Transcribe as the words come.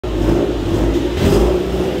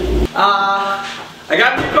I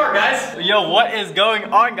got a new car, guys. Yo, what is going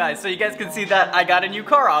on, guys? So you guys can see that I got a new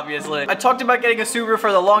car, obviously. I talked about getting a Subaru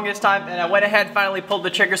for the longest time, and I went ahead and finally pulled the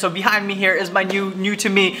trigger. So behind me here is my new to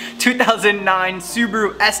me 2009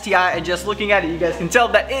 Subaru STI, and just looking at it, you guys can tell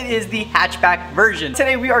that it is the hatchback version.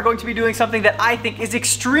 Today we are going to be doing something that I think is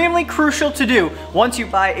extremely crucial to do once you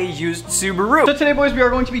buy a used Subaru. So today, boys, we are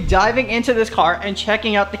going to be diving into this car and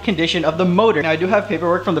checking out the condition of the motor. Now, I do have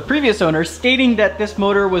paperwork from the previous owner stating that this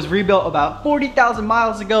motor was rebuilt about 40,000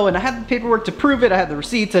 miles ago, and I have the paperwork to prove it. I have the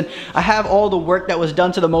receipts, and I have all the work that was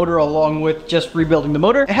done to the motor along with just rebuilding the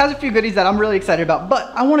motor. It has a few goodies that I'm really excited about,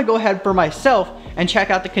 but I want to go ahead for myself and check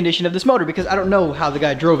out the condition of this motor because I don't know how the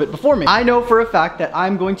guy drove it before me. I know for a fact that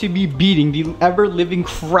I'm going to be beating the ever-living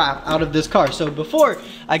crap out of this car. So before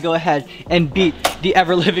I go ahead and beat the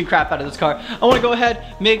ever-living crap out of this car, I want to go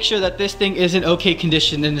ahead, make sure that this thing is in okay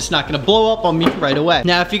condition and it's not going to blow up on me right away.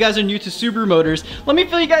 Now, if you guys are new to Subaru motors, let me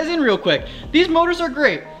fill you guys in real quick. These motors are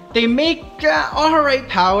great. They make alright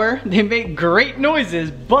power, they make great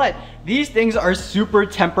noises, but these things are super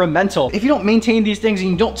temperamental. If you don't maintain these things and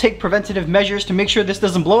you don't take preventative measures to make sure this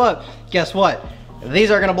doesn't blow up, guess what?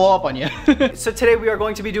 These are gonna blow up on you. So today we are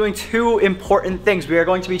going to be doing two important things. We are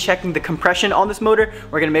going to be checking the compression on this motor.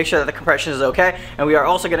 We're gonna make sure that the compression is okay. And we are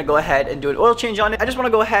also gonna go ahead and do an oil change on it. I just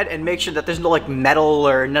wanna go ahead and make sure that there's no like metal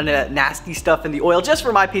or none of that nasty stuff in the oil, just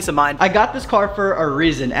for my peace of mind. I got this car for a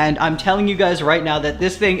reason, and I'm telling you guys right now that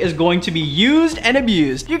this thing is going to be used and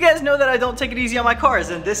abused. You guys know that I don't take it easy on my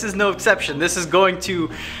cars, and this is no exception. This is going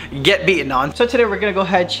to get beaten on. So today we're gonna go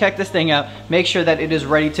ahead, check this thing out, make sure that it is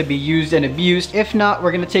ready to be used and abused. If not,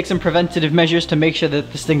 we're gonna take some preventative measures to make sure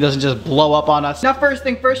that this thing doesn't just blow up on us. Now, first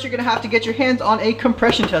thing first, you're gonna have to get your hands on a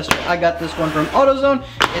compression tester. I got this one from AutoZone.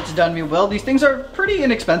 It's done me well. These things are pretty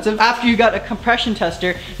inexpensive. After you got a compression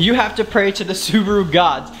tester, you have to pray to the Subaru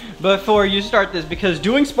gods before you start this, because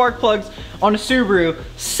doing spark plugs on a Subaru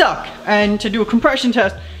suck, and to do a compression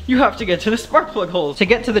test, you have to get to the spark plug holes. To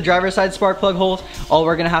get to the driver's side spark plug holes, all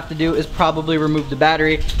we're gonna have to do is probably remove the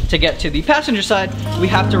battery. To get to the passenger side, we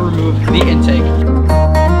have to remove the intake.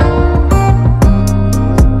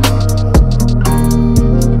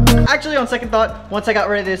 Actually, on second thought, once I got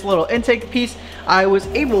rid of this little intake piece, I was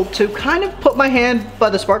able to kind of put my hand by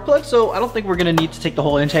the spark plug, so I don't think we're gonna need to take the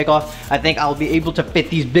whole intake off. I think I'll be able to fit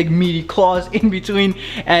these big meaty claws in between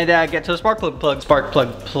and get to the spark plug plugs. Spark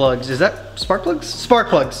plug plugs, is that spark plugs? Spark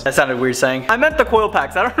plugs. That sounded weird saying. I meant the coil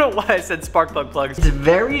packs. I don't know why I said spark plug plugs. It's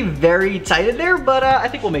very, very tight in there, but I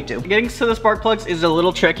think we'll make do. Getting to the spark plugs is a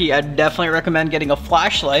little tricky. I'd definitely recommend getting a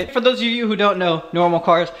flashlight. For those of you who don't know, normal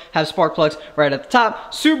cars have spark plugs right at the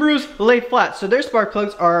top. Subarus lay flat, so their spark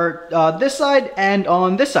plugs are this side and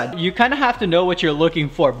on this side. You kind of have to know what you're looking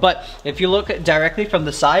for, but if you look directly from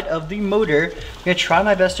the side of the motor, I'm gonna try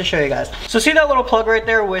my best to show you guys. So see that little plug right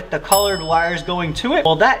there with the colored wires going to it?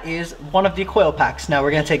 Well, that is one of the coil packs. Now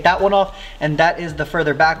we're gonna take that one off, and that is the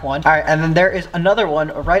further back one. All right, and then there is another one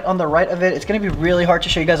right on the right of it. It's gonna be really hard to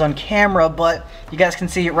show you guys on camera, but you guys can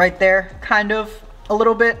see it right there, kind of. A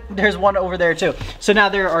little bit. There's one over there too. So now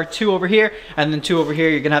there are two over here and then two over here.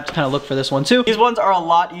 You're gonna have to kind of look for this one too. These ones are a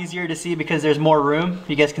lot easier to see because there's more room.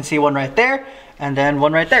 You guys can see one right there and then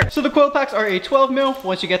one right there. So the coil packs are a 12 mil.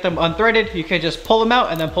 Once you get them unthreaded, you can just pull them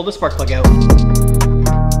out and then pull the spark plug out.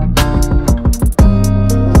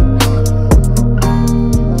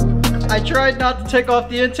 I tried not to take off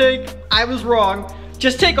the intake. I was wrong.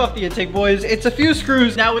 Just take off the intake, boys. It's a few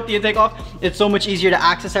screws. Now with the intake off, it's so much easier to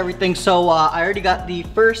access everything. So I already got the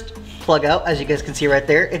first plug out, as you guys can see right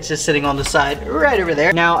there. It's just sitting on the side right over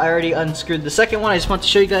there. Now I already unscrewed the second one. I just want to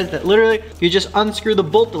show you guys that literally you just unscrew the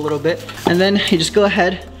bolt a little bit and then you just go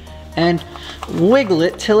ahead and wiggle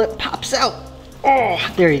it till it pops out. Oh,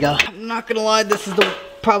 there you go. I'm not gonna lie, this is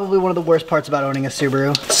probably one of the worst parts about owning a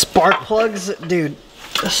Subaru. Spark plugs, dude,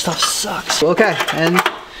 this stuff sucks. Okay, and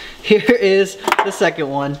here is the second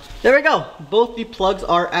one. There we go. Both the plugs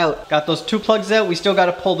are out. Got those two plugs out. We still got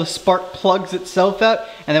to pull the spark plugs itself out,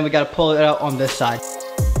 and then we got to pull it out on this side.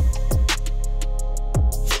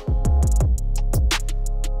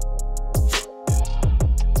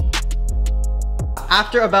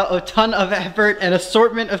 After about a ton of effort and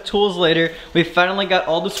assortment of tools later, we finally got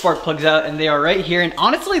all the spark plugs out, and they are right here. And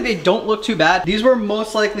honestly, they don't look too bad. These were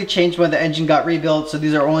most likely changed when the engine got rebuilt, so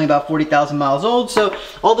these are only about 40,000 miles old. So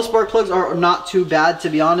all the spark plugs are not too bad, to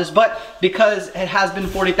be honest. But because it has been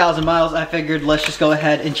 40,000 miles, I figured let's just go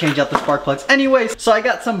ahead and change out the spark plugs anyways. So I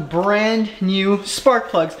got some brand new spark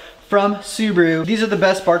plugs from Subaru. These are the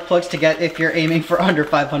best spark plugs to get if you're aiming for under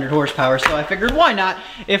 500 horsepower. So I figured, why not?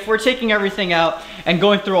 If we're taking everything out and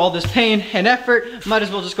going through all this pain and effort, might as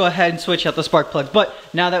well just go ahead and switch out the spark plug. But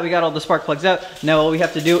now that we got all the spark plugs out, now all we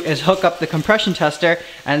have to do is hook up the compression tester,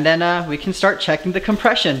 and then we can start checking the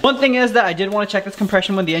compression. One thing is that I did want to check this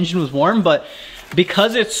compression when the engine was warm, but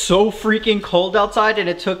because it's so freaking cold outside and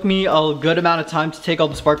it took me a good amount of time to take all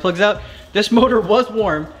the spark plugs out, this motor was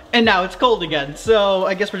warm and now it's cold again. So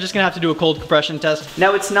I guess we're just gonna have to do a cold compression test.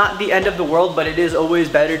 Now it's not the end of the world, but it is always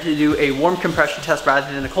better to do a warm compression test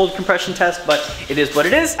rather than a cold compression test, but it is what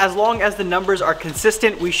it is. As long as the numbers are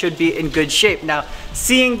consistent, we should be in good shape. Now,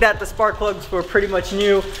 seeing that the spark plugs were pretty much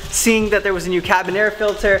new, seeing that there was a new cabin air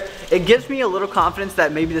filter, it gives me a little confidence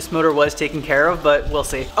that maybe this motor was taken care of, but we'll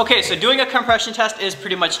see. Okay, so doing a compression test is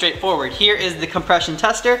pretty much straightforward. Here is the compression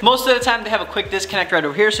tester. Most of the time they have a quick disconnect right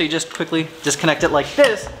over here, so you just quickly disconnect it like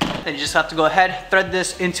this. Then you just have to go ahead, thread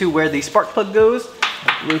this into where the spark plug goes,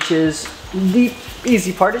 which is the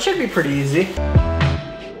easy part. It should be pretty easy.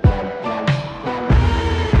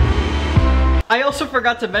 I also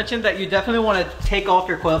forgot to mention that you definitely want to take off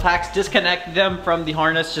your coil packs, disconnect them from the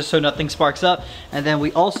harness just so nothing sparks up. And then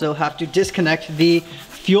we also have to disconnect the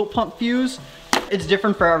fuel pump fuse. It's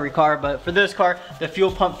different for every car, but for this car, the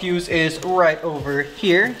fuel pump fuse is right over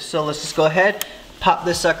here. So let's just go ahead, pop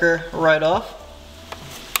this sucker right off.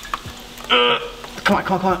 Come on,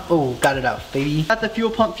 come on, come on. Oh, got it out, baby. Got the fuel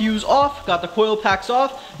pump fuse off, got the coil packs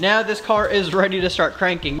off. Now this car is ready to start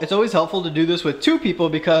cranking. It's always helpful to do this with two people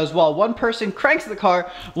because while one person cranks the car,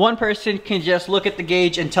 one person can just look at the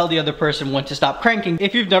gauge and tell the other person when to stop cranking.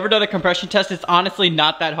 If you've never done a compression test, it's honestly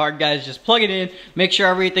not that hard, guys. Just plug it in, make sure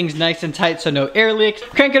everything's nice and tight so no air leaks.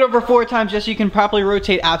 Crank it over 4 times just so you can properly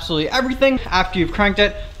rotate absolutely everything. After you've cranked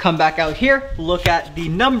it, come back out here, look at the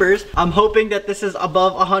numbers. I'm hoping that this is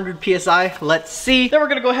above 100 PSI. Let's see. Then we're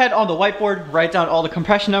gonna go ahead on the whiteboard, write down all the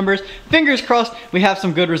compression numbers. Fingers crossed we have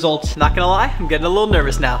some good results. Not gonna lie, I'm getting a little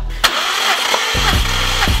nervous now.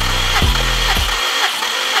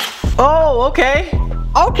 Oh, okay.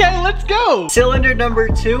 Okay, let's go. Cylinder number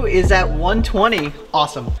 2 is at 120.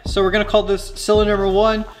 Awesome. So we're gonna call this cylinder number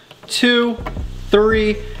 1, 2,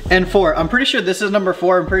 3, and 4. I'm pretty sure this is number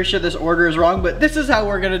 4. I'm pretty sure this order is wrong, but this is how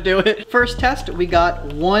we're gonna do it. First test, we got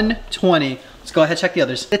 120. Let's go ahead and check the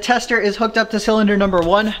others. The tester is hooked up to cylinder number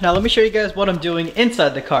 1. Now let me show you guys what I'm doing inside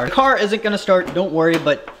the car. The car isn't gonna start, don't worry,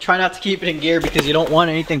 but try not to keep it in gear because you don't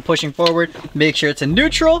want anything pushing forward. Make sure it's in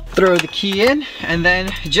neutral, throw the key in, and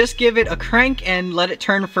then just give it a crank and let it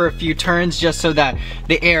turn for a few turns just so that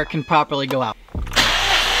the air can properly go out.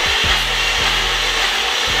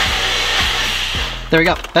 There we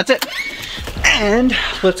go, that's it. And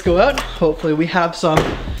let's go out. Hopefully we have some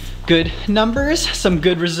good numbers, some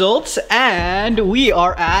good results, and we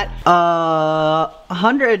are at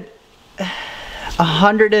 100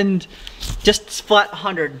 and just flat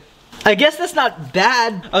 100. I guess that's not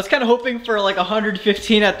bad. I was kind of hoping for like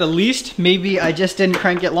 115 at the least. Maybe I just didn't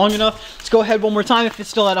crank it long enough. Let's go ahead one more time. If it's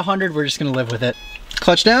still at 100, we're just gonna live with it.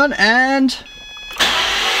 Clutch down and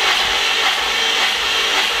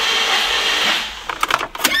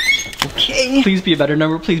okay. Please be a better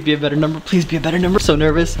number, please be a better number, please be a better number. So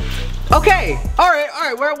nervous. Okay, all right,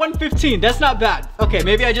 we're at 115. That's not bad. Okay,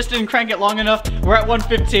 maybe I just didn't crank it long enough. We're at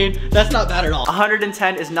 115. That's not bad at all.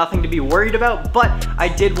 110 is nothing to be worried about, but I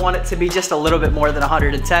did want it to be just a little bit more than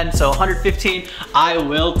 110. So 115, I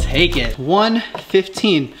will take it.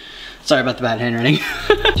 115. Sorry about the bad handwriting.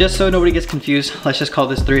 Just so nobody gets confused, let's just call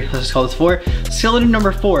this 3, let's just call this 4. Cylinder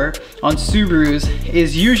number 4 on Subarus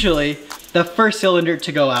is usually the first cylinder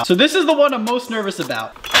to go out. So this is the one I'm most nervous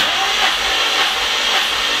about.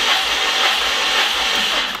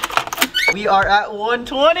 We are at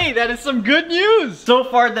 120, that is some good news. So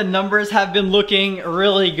far the numbers have been looking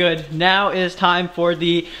really good. Now is time for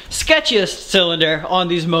the sketchiest cylinder on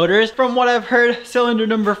these motors. From what I've heard, cylinder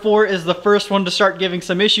number 4 is the first one to start giving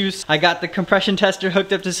some issues. I got the compression tester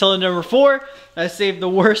hooked up to cylinder number 4. I saved the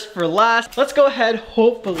worst for last. Let's go ahead,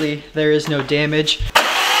 hopefully there is no damage.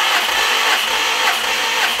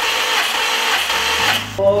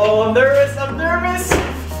 Oh, I'm nervous, I'm nervous.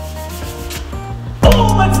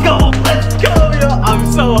 Oh, let's go, yo. I'm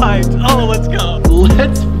so hyped. Oh, let's go.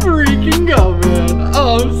 Let's freaking go, man.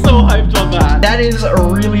 Oh, I'm so hyped on that. That is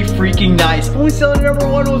really freaking nice. If only cylinder number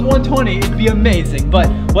 1 was 120, it'd be amazing, but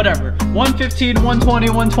whatever. 115, 120,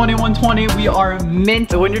 120, 120. We are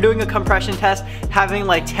mint. So when you're doing a compression test, having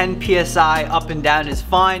like 10 PSI up and down is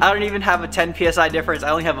fine. I don't even have a 10 PSI difference. I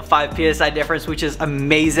only have a 5 PSI difference, which is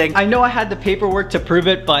amazing. I know I had the paperwork to prove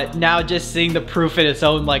it, but now just seeing the proof in its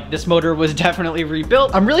own, like this motor was definitely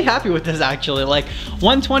rebuilt. I'm really happy with this actually. Like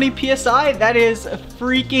 120 PSI, that is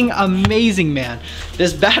freaking amazing, man.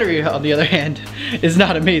 This battery, on the other hand, is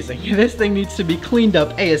not amazing. This thing needs to be cleaned up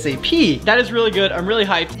ASAP. That is really good. I'm really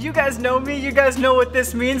hyped. You guys know me. You guys know what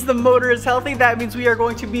this means. The motor is healthy. That means we are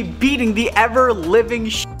going to be beating the ever-living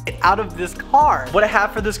shit out of this car. What I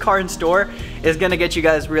have for this car in store is gonna get you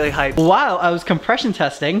guys really hyped. While I was compression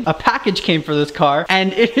testing, a package came for this car,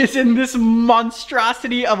 and it is in this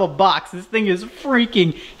monstrosity of a box. This thing is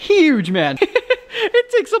freaking huge, man. It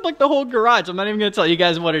takes up like the whole garage. I'm not even gonna tell you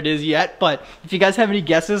guys what it is yet, but if you guys have any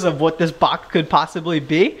guesses of what this box could possibly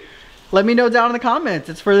be, let me know down in the comments.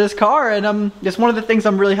 It's for this car, and it's one of the things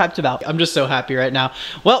I'm really hyped about. I'm just so happy right now.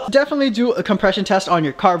 Well, definitely do a compression test on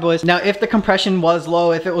your car, boys. Now, if the compression was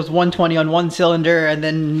low, if it was 120 on one cylinder and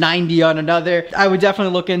then 90 on another, I would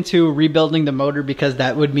definitely look into rebuilding the motor because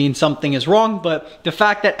that would mean something is wrong. But the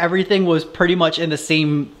fact that everything was pretty much in the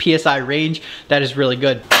same PSI range, that is really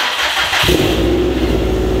good.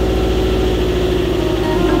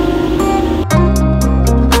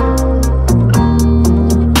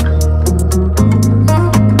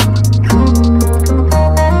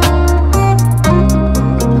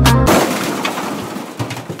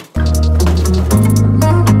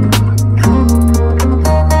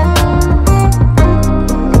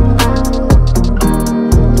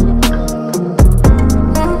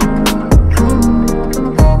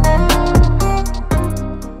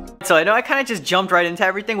 So I know I kind of just jumped right into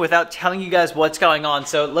everything without telling you guys what's going on.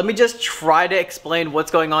 So let me just try to explain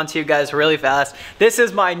what's going on to you guys really fast. This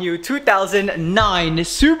is my new 2009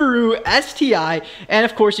 Subaru STI. And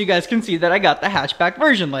of course you guys can see that I got the hatchback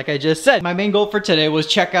version like I just said. My main goal for today was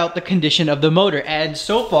check out the condition of the motor. And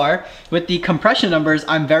so far with the compression numbers,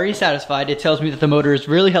 I'm very satisfied. It tells me that the motor is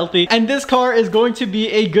really healthy. And this car is going to be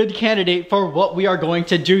a good candidate for what we are going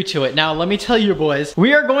to do to it. Now let me tell you boys,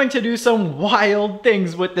 we are going to do some wild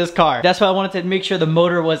things with this car. That's why I wanted to make sure the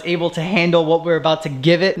motor was able to handle what we're about to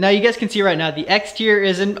give it. Now you guys can see right now the exterior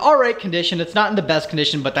is in alright condition. It's not in the best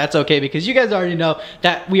condition, but that's okay because you guys already know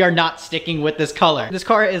that we are not sticking with this color. This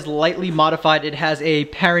car is lightly modified. It has a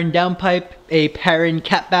Perrin downpipe, a Perrin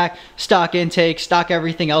catback, stock intake, stock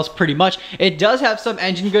everything else pretty much. It does have some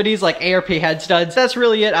engine goodies like ARP head studs. That's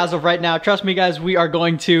really it as of right now. Trust me guys, we are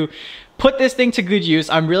going to put this thing to good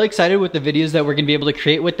use. I'm really excited with the videos that we're gonna be able to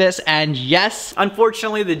create with this. And yes,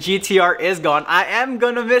 unfortunately the GTR is gone. I am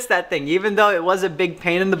gonna miss that thing, even though it was a big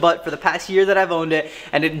pain in the butt for the past year that I've owned it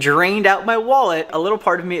and it drained out my wallet. A little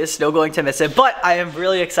part of me is still going to miss it, but I am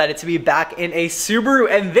really excited to be back in a Subaru,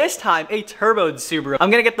 and this time a turboed Subaru.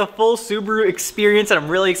 I'm gonna get the full Subaru experience and I'm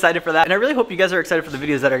really excited for that. And I really hope you guys are excited for the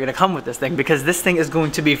videos that are gonna come with this thing because this thing is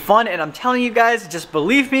going to be fun, and I'm telling you guys, just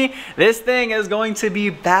believe me, this thing is going to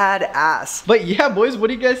be badass. But yeah, boys, what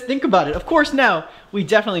do you guys think about it? Of course, now we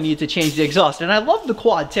definitely need to change the exhaust, and I love the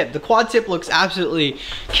quad tip. The quad tip looks absolutely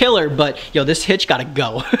killer, but yo, this hitch gotta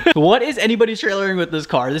go. What is anybody trailering with this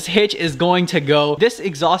car? This hitch is going to go. This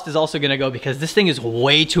exhaust is also gonna go because this thing is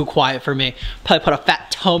way too quiet for me. Probably put a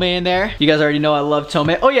fat Tome in there. You guys already know I love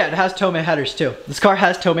Tome. Oh yeah, it has Tome headers too. This car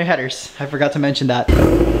has Tome headers. I forgot to mention that.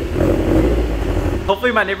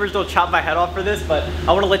 Hopefully my neighbors don't chop my head off for this, but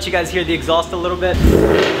I want to let you guys hear the exhaust a little bit.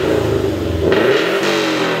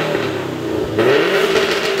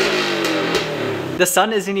 The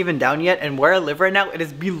sun isn't even down yet, and where I live right now, it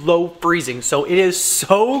is below freezing, so it is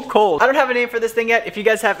so cold. I don't have a name for this thing yet. If you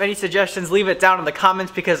guys have any suggestions, leave it down in the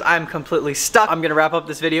comments because I'm completely stuck. I'm gonna wrap up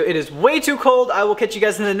this video. It is way too cold. I will catch you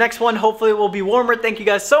guys in the next one. Hopefully it will be warmer. Thank you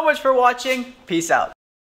guys so much for watching. Peace out.